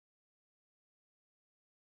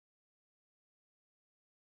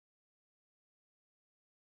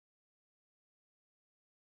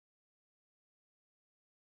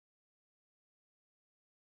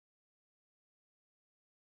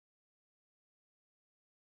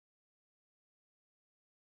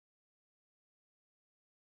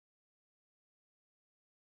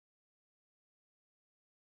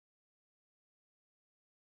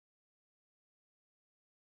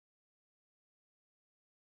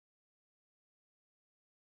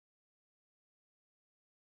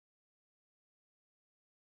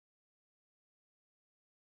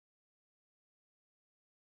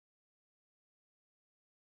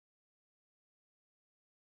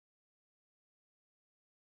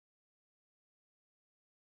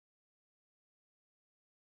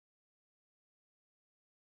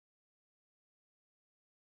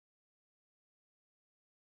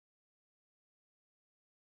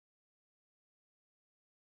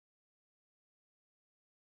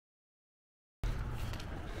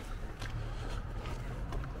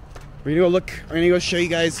We're gonna go look, we're gonna go show you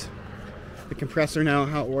guys the compressor now,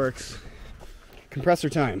 how it works. Compressor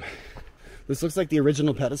time. This looks like the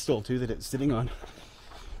original pedestal too that it's sitting on.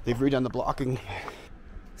 They've redone the blocking.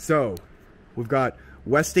 So, we've got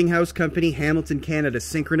Westinghouse Company, Hamilton, Canada,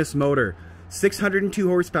 synchronous motor. 602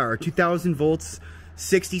 horsepower, 2000 volts,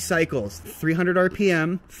 60 cycles, 300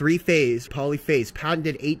 RPM, 3-phase, polyphase,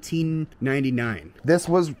 patented 1899. This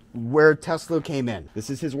was where Tesla came in. This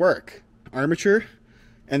is his work. Armature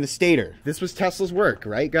and the stator. This was Tesla's work,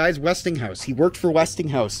 right guys? Westinghouse. He worked for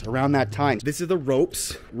Westinghouse around that time. This is the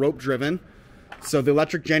ropes, rope driven. So the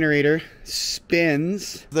electric generator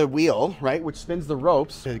spins the wheel, right? Which spins the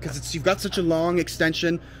ropes. Because you've got such a long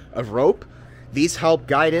extension of rope. These help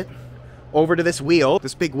guide it over to this wheel,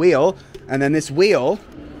 this big wheel. And then this wheel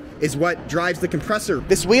is what drives the compressor.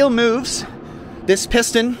 This wheel moves. This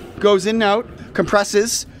piston goes in and out,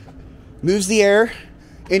 compresses, moves the air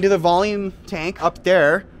into the volume tank up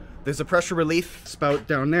there. There's a pressure relief spout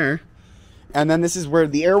down there. And then this is where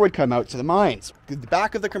the air would come out to the mines. The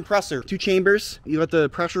back of the compressor, 2 chambers. You got the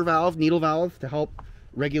pressure valve, needle valve to help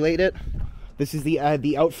regulate it. This is the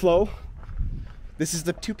outflow. This is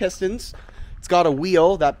the 2 pistons. It's got a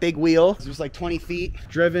wheel, that big wheel. It's just like 20 feet,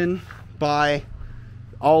 driven by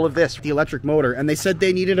all of this, the electric motor. And they said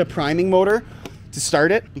they needed a priming motor to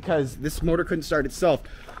start it because this motor couldn't start itself.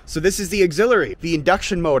 So this is the auxiliary, the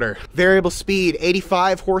induction motor. Variable speed,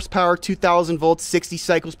 85 horsepower, 2000 volts, 60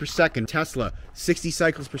 cycles per second. Tesla, 60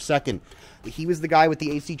 cycles per second. He was the guy with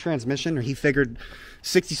the AC transmission, or he figured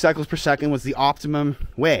 60 cycles per second was the optimum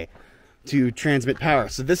way to transmit power.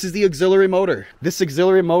 So this is the auxiliary motor. This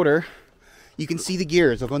auxiliary motor, you can see the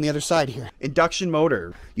gears. I'll go on the other side here. Induction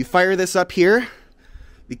motor. You fire this up here.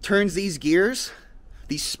 It turns these gears,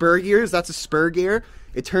 these spur gears, that's a spur gear.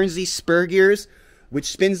 It turns these spur gears, which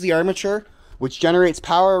spins the armature, which generates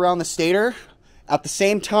power around the stator. At the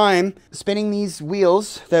same time, spinning these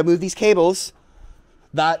wheels that move these cables,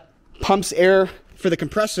 that pumps air for the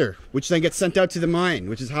compressor, which then gets sent out to the mine,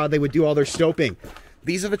 which is how they would do all their stoping.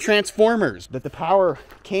 These are the transformers that the power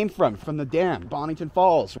came from the dam, Bonington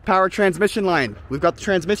Falls. Power transmission line. We've got the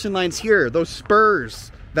transmission lines here, those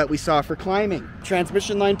spurs that we saw for climbing.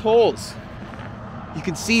 Transmission line poles. You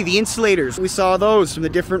can see the insulators. We saw those from the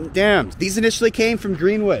different dams. These initially came from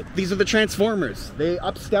Greenwood. These are the transformers. They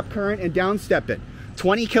up-step current and down-step it.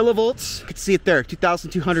 20 kilovolts. You can see it there,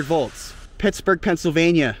 2,200 volts. Pittsburgh,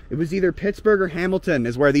 Pennsylvania. It was either Pittsburgh or Hamilton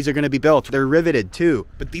is where these are going to be built. They're riveted too.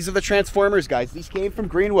 But these are the transformers, guys. These came from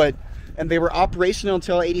Greenwood and they were operational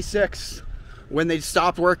until '86 when they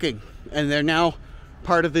stopped working. And they're now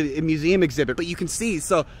part of the museum exhibit. But you can see,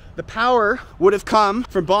 so the power would have come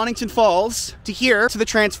from Bonington Falls to here, to the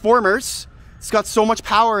transformers. It's got so much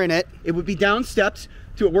power in it, it would be downstepped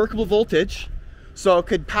to a workable voltage. So it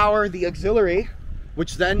could power the auxiliary,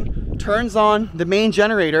 which then turns on the main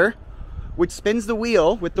generator, which spins the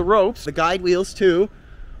wheel with the ropes, the guide wheels too,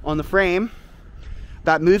 on the frame.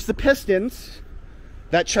 That moves the pistons,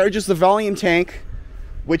 that charges the volume tank,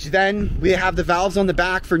 which then we have the valves on the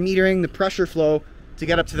back for metering the pressure flow to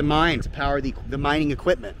get up to the mine to power the mining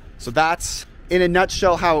equipment. So that's in a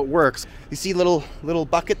nutshell how it works. You see little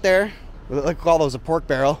bucket there? I call those a pork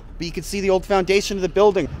barrel. But you can see the old foundation of the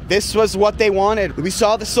building. This was what they wanted. We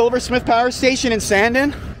saw the Silversmith Power Station in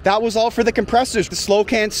Sandon. That was all for the compressors, the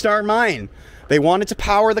Slocan Star Mine. They wanted to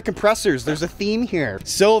power the compressors. There's a theme here.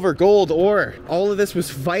 Silver, gold, ore. All of this was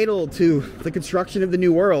vital to the construction of the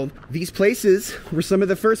New World. These places were some of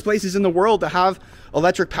the first places in the world to have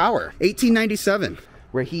electric power. 1897.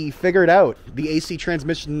 Where he figured out the AC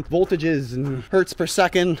transmission voltages and hertz per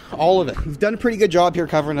second, all of it. We've done a pretty good job here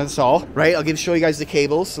covering this all, right? I'll show you guys the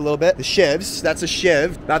cables a little bit. The shivs, that's a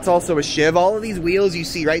shiv. That's also a shiv. All of these wheels you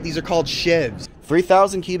see, right? These are called shivs.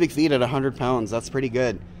 3,000 cubic feet at 100 pounds. That's pretty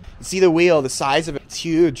good. You see the wheel, the size of it, it's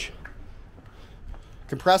huge.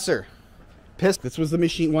 Compressor. Piston. This was the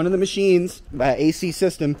machine, one of the machines, that AC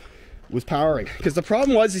system was powering. Because the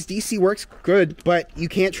problem was is DC works good, but you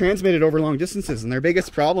can't transmit it over long distances. And their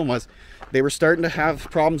biggest problem was they were starting to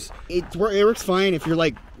have problems. It works fine if you're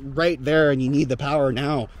like right there and you need the power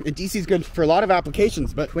now. And DC is good for a lot of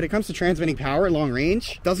applications, but when it comes to transmitting power long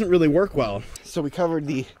range, it doesn't really work well. So we covered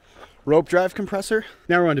the rope drive compressor.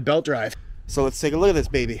 Now we're on to belt drive. So let's take a look at this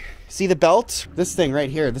baby. See the belt? This thing right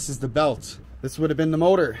here, this is the belt. This would have been the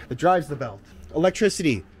motor that drives the belt.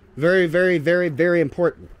 Electricity. Very, very, very, very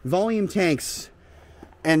important. Volume tanks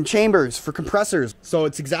and chambers for compressors. So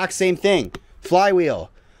it's exact same thing.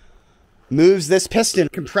 Flywheel. Moves this piston,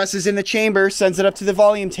 compresses in the chamber, sends it up to the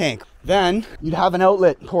volume tank. Then you'd have an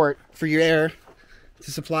outlet port for your air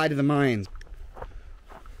to supply to the mines.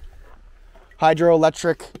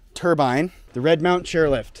 Hydroelectric turbine. The red mount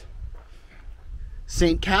chairlift.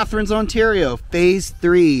 St. Catharines, Ontario, phase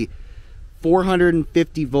 3,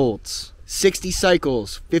 450 volts, 60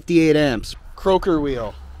 cycles, 58 amps. Croker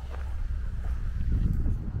wheel.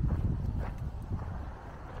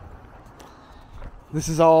 This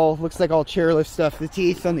is all, looks like all chairlift stuff. The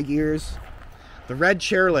teeth on the gears. The red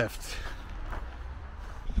chairlift.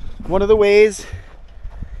 One of the ways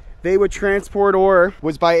they would transport ore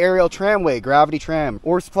was by aerial tramway, gravity tram.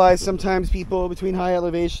 Ore supplies sometimes people between high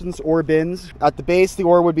elevations, ore bins. At the base, the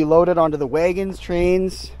ore would be loaded onto the wagons,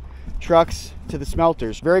 trains, trucks to the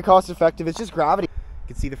smelters. Very cost effective. It's just gravity. You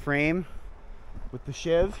can see the frame with the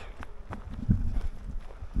shiv,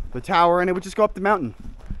 the tower, and it would just go up the mountain.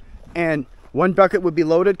 And one bucket would be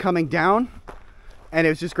loaded coming down, and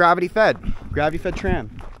it was just gravity fed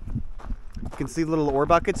tram. You can see little ore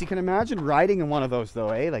buckets. You can imagine riding in one of those though,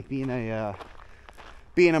 eh? Like being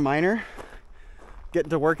a miner, getting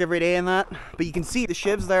to work every day in that. But you can see the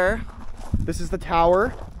shivs there. This is the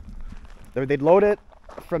tower. They'd load it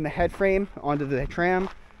from the head frame onto the tram,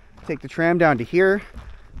 take the tram down to here,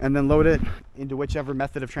 and then load it into whichever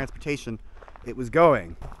method of transportation it was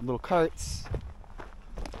going. Little carts.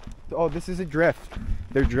 Oh, this is a drift.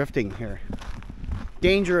 They're drifting here.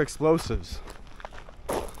 Danger explosives.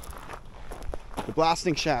 The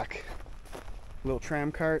blasting shack. Little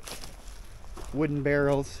tram cart. Wooden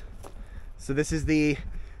barrels. So this is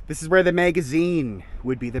where the magazine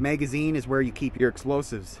would be. The magazine is where you keep your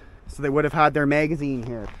explosives. So they would have had their magazine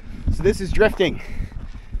here. So this is drifting.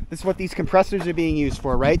 This is what these compressors are being used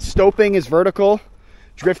for, right? Stoping is vertical,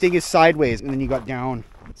 drifting is sideways, and then you got down.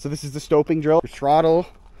 So this is the stoping drill. Your throttle,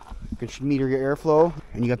 you can meter your airflow,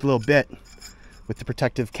 and you got the little bit with the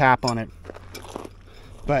protective cap on it.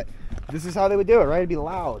 But this is how they would do it, right? It'd be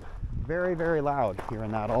loud. Very, very loud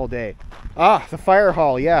hearing that all day. Ah, the fire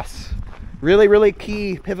hall, yes. Really, really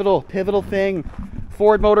key, pivotal thing.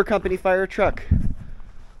 Ford Motor Company fire truck.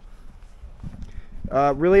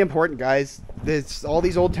 Really important, guys. All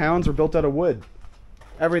these old towns were built out of wood.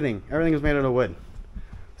 Everything was made out of wood.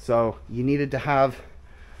 So you needed to have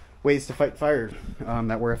ways to fight fire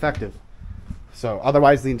that were effective. So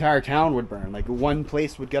otherwise the entire town would burn. Like one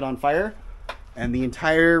place would get on fire and the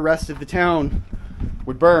entire rest of the town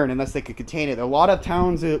would burn unless they could contain it. A lot of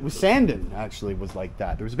towns, it was Sandon actually was like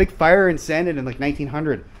that. There was a big fire in Sandon in like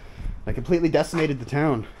 1900 that completely decimated the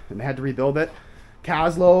town and they had to rebuild it.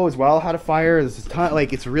 Caslow as well had a fire. There's a ton,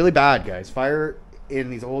 like it's really bad, guys. Fire in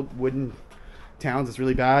these old wooden towns is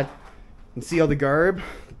really bad. You can see all the garb,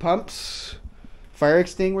 the pumps, fire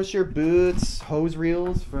extinguisher, boots, hose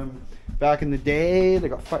reels from back in the day. They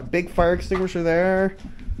got big fire extinguisher there.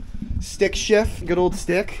 Stick shift, good old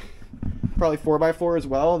stick. Probably 4x4 as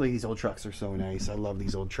well. These old trucks are so nice. I love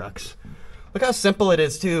these old trucks. Look how simple it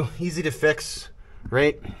is too. Easy to fix,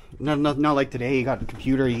 right? Not like today. You got a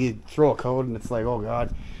computer. You throw a code and it's like, oh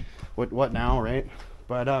god, what now, right?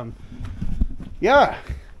 But yeah,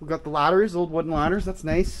 we got the ladders, old wooden ladders. That's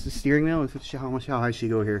nice. The steering wheel. How high should you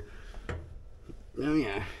go here? Oh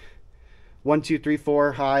yeah. 1, 2, 3,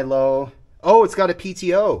 4, high, low. Oh, it's got a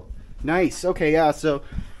PTO. Nice. Okay, yeah. So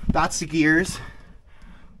that's the gears.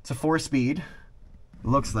 It's a 4-speed.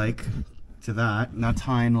 Looks like to that. And that's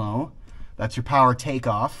high and low. That's your power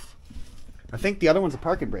takeoff. I think the other one's a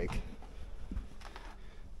park and brake.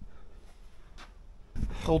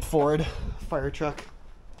 Old Ford fire truck.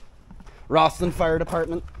 Rossland Fire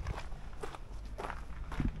Department.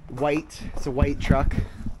 White. It's a white truck.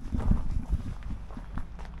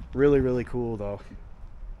 Really, really cool though.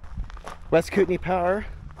 West Kootenay Power.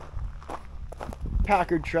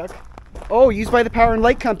 Packard Truck. Oh, used by the Power and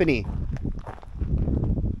Light Company.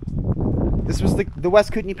 This was the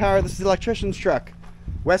West Kootenay Power. This is the electrician's truck.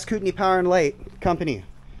 West Kootenay Power and Light Company.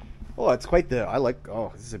 Oh, it's quite the,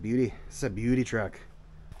 oh, this is a beauty. This is a beauty truck.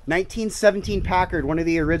 1917 Packard, one of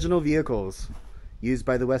the original vehicles used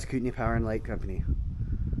by the West Kootenay Power and Light Company.